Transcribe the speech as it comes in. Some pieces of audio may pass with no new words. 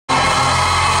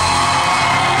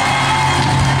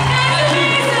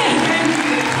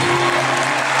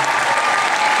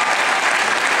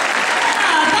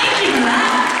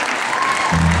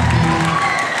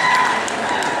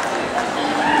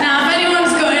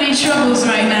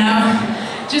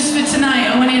just for tonight,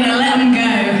 I want you to let them go.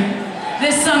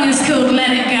 This song is called Let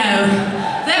It Go.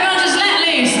 Everyone just let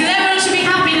loose, because everyone should be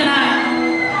happy tonight.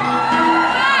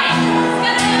 Right, it's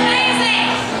gonna be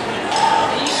amazing.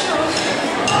 Are you sure?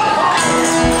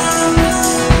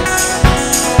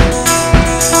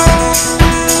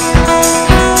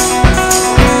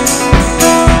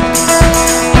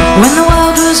 When the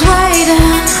world was waiting,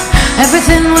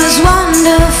 everything was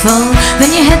wonderful.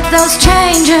 Then you hit those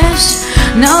changes,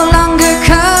 no longer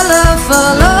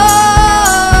colorful.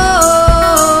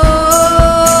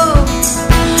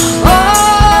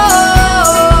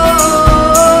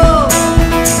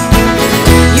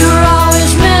 You were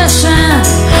always missing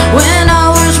when I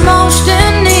was most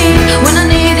in need, when I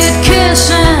needed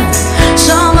kissing,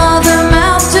 some other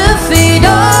mouth to feed.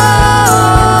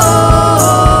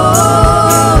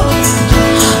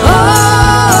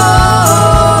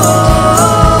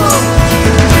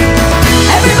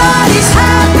 Everybody's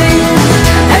happy,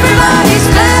 everybody's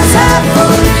glass half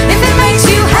full. If it makes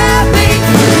you happy,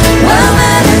 well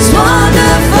then it's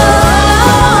wonderful.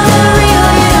 I wanna reel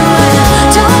you in,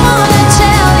 don't wanna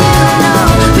tell you no,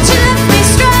 but you left me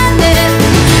stranded,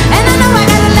 and I know I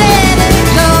gotta let it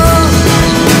go.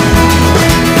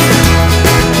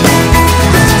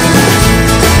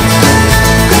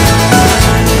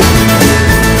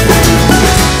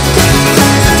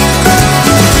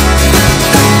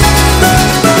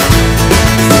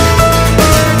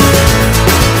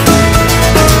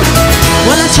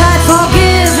 Well, I tried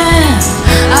forgiving,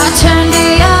 I turned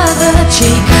the other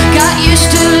cheek, got used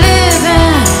to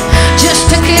living, just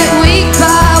took it week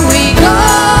by week.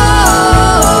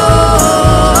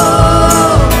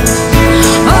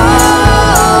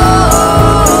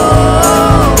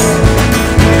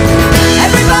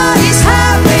 Everybody's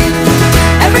happy,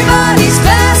 everybody's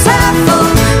glass half full.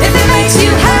 If it makes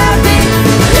you happy,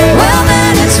 well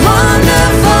then it's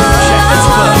wonderful. I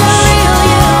wanna reel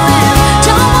you in,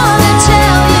 don't wanna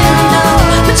tell you no,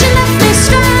 but you left me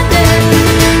stranded,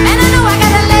 and I know I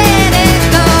gotta let it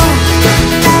go.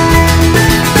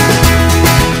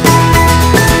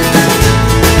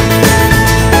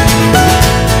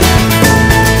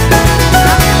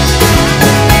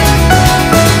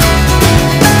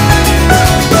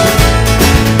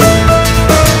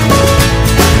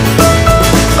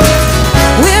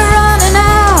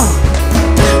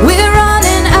 We're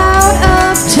running out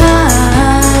of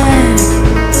time,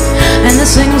 and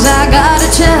there's things I gotta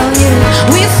tell you.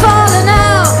 We've fallen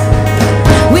out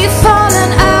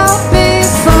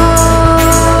before,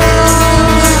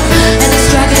 and it's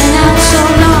dragging out so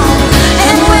long.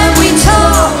 And when we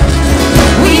talk,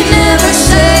 we never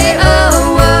say a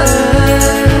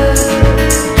word.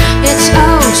 It's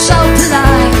oh so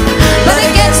polite, but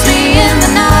it gets me in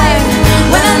the night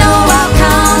when I know I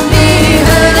can't be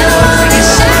heard. And I wanna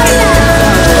shout it out,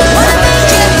 wanna make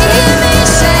you hear me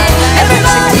say,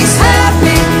 everybody's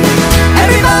happy,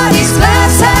 everybody's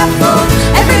glass half full,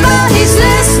 everybody's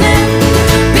listening,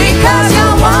 because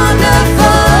you're wonderful.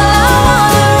 I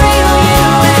wanna reel you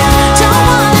in, don't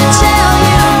wanna tell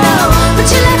you no, but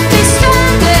you left me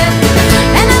stranded,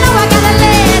 and I know I gotta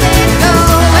let it go.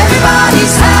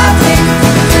 Everybody's happy,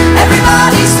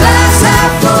 everybody's glass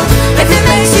half full. If it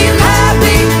makes you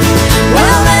happy,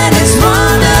 well then it's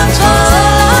wonderful.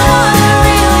 I wanna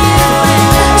reel you in,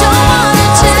 don't wanna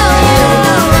tell you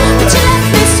no, but you left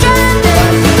me stranded,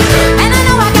 and I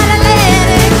know I gotta let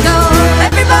it go.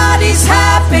 Everybody's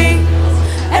happy,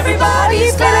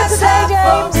 everybody's glass half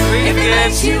full. If it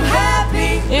makes you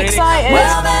happy, Excited?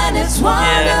 well then it's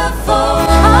wonderful.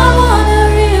 I wanna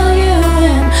reel you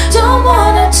in, don't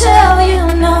wanna tell you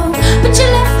no, but you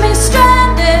left me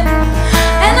stranded,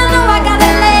 and I know I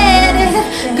gotta let it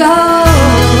go.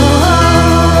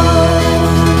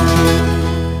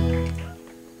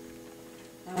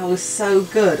 That was so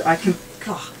good.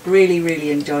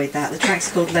 Really enjoyed that. The track's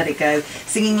called Let It Go.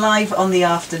 Singing live on the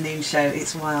afternoon show.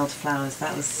 It's Wildflowers.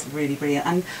 That was really brilliant.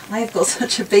 And I have got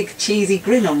such a big cheesy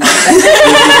grin on my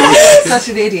face. Such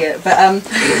an idiot. But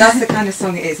that's the kind of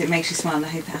song it is. It makes you smile, and I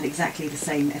hope it had exactly the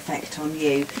same effect on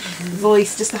you.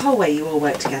 Voice, just the whole way you all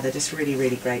work together, just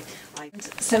really great.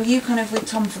 So you kind of with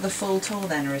Tom for the full tour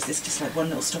then, or is this just like one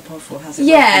little stop off, or how's it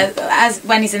Yeah, working? as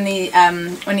when he's in the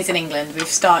when he's in England, we've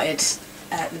started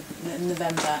in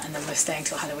November, and then we're staying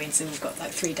till Halloween, so we've got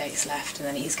like 3 dates left, and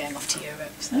then he's going off to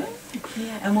Europe. So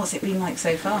Yeah. And what's it been like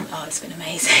so far? oh, it's been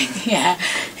amazing. Yeah,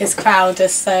 his crowd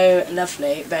is so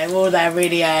lovely. They're all there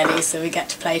really early, so we get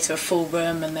to play to a full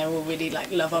room, and they're all really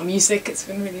like love our music. It's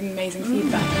been really amazing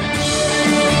feedback.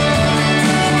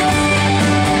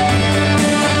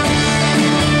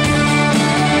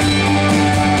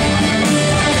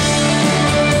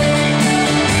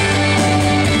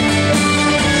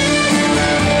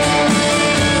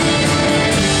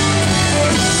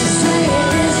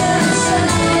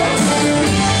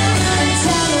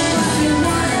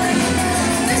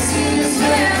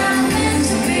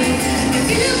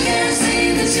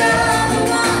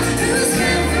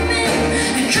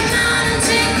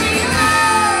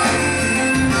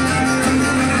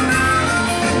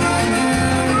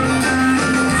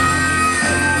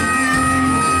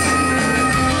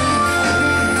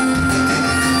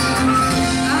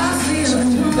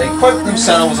 quote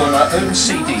themselves on their own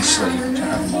CD sleeve, which I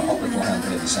have in my hot little hand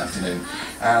here this afternoon,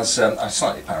 as, I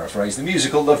slightly paraphrase, the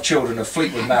musical love children of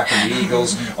Fleetwood Mac and the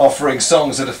Eagles, offering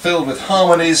songs that are filled with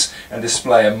harmonies and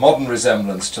display a modern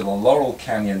resemblance to the Laurel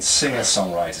Canyon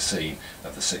singer-songwriter scene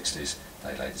of the 60s.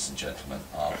 They, ladies and gentlemen,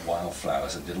 are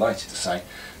Wildflowers. I'm delighted to say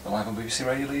they're live on BBC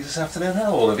Radio Leeds this afternoon.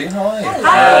 Hello, all of you. How are you?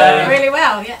 Hello. Really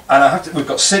well, yeah. And I have to, we've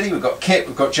got Siddy, we've got Kit,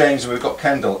 we've got James, and we've got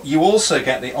Kendall. You also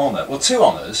get the honour, well, two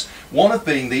honours. One of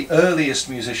being the earliest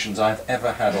musicians I've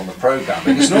ever had on the programme,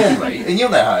 because normally, and you'll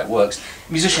know how it works,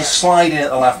 musicians slide in at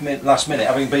the last minute,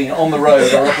 having been on the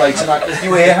road or up late tonight.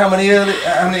 You were here how many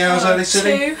hours early,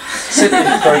 Siddy? 2.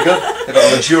 Siddy, very good. They've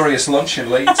got a luxurious lunch in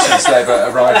Leeds since they've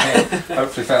arrived here.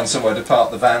 Hopefully found somewhere to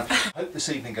park the van. Hope this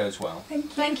evening goes well.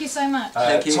 Thank you so much.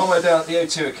 Tom Odell at the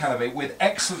O2 Academy with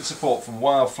excellent support from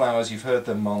Wildflowers. You've heard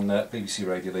them on BBC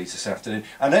Radio Leeds this afternoon.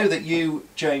 I know that you,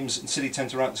 James and Siddy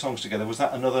tend to write the songs together. Was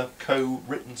that another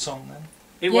co-written song then?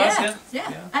 It was,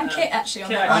 yeah. And Kit actually on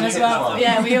Kit that one as well. well.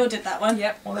 Yeah, we all did that one.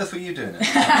 Yep. What on earth were you doing it?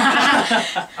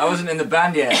 I wasn't in the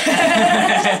band yet.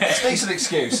 It's a decent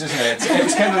excuse, isn't it? It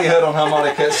was Kendall you heard on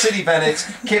harmonica, Siddy Bennett,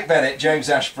 Kit Bennett, James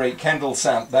Ashbury, Kendall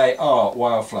Samp. They are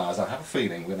Wildflowers. I have a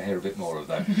feeling we're going to hear a bit more of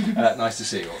them. Nice to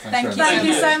see you all. Thanks very much. Thank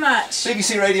you so much.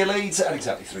 BBC Radio Leeds at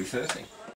exactly 3:30.